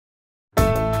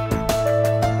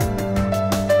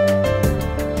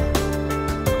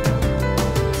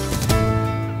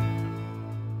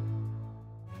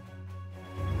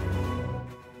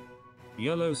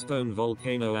Yellowstone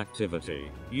volcano activity.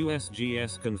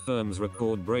 USGS confirms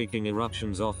record-breaking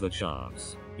eruptions off the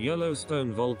charts.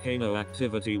 Yellowstone volcano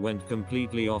activity went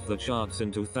completely off the charts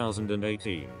in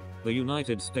 2018. The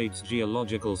United States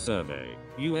Geological Survey,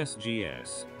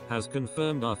 USGS, has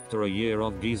confirmed after a year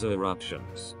of geyser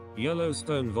eruptions,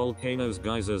 Yellowstone volcano's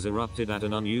geysers erupted at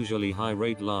an unusually high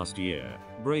rate last year,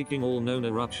 breaking all known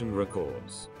eruption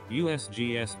records.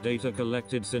 USGS data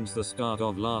collected since the start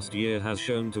of last year has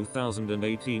shown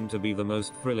 2018 to be the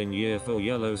most thrilling year for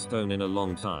Yellowstone in a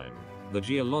long time. The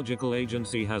Geological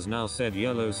Agency has now said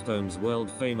Yellowstone's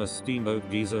world-famous Steamboat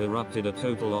geyser erupted a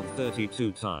total of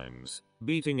 32 times,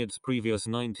 beating its previous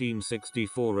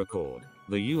 1964 record.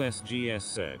 The USGS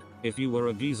said, "If you were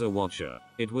a geyser watcher,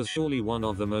 it was surely one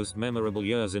of the most memorable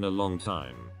years in a long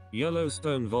time."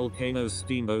 Yellowstone volcano's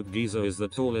Steamboat geyser is the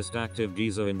tallest active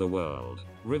geyser in the world,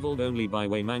 rivaled only by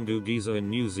Waimangu Geyser in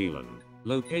New Zealand,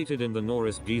 located in the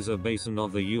Norris Geyser Basin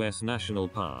of the U.S. National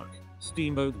Park.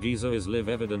 Steamboat geyser is live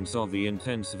evidence of the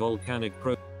intense volcanic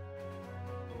process.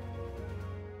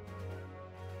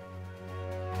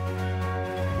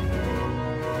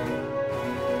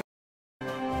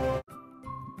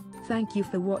 Thank you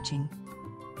for watching.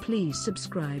 Please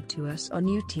subscribe to us on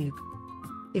YouTube.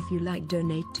 If you like,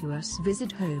 donate to us,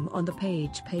 visit home on the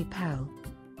page PayPal.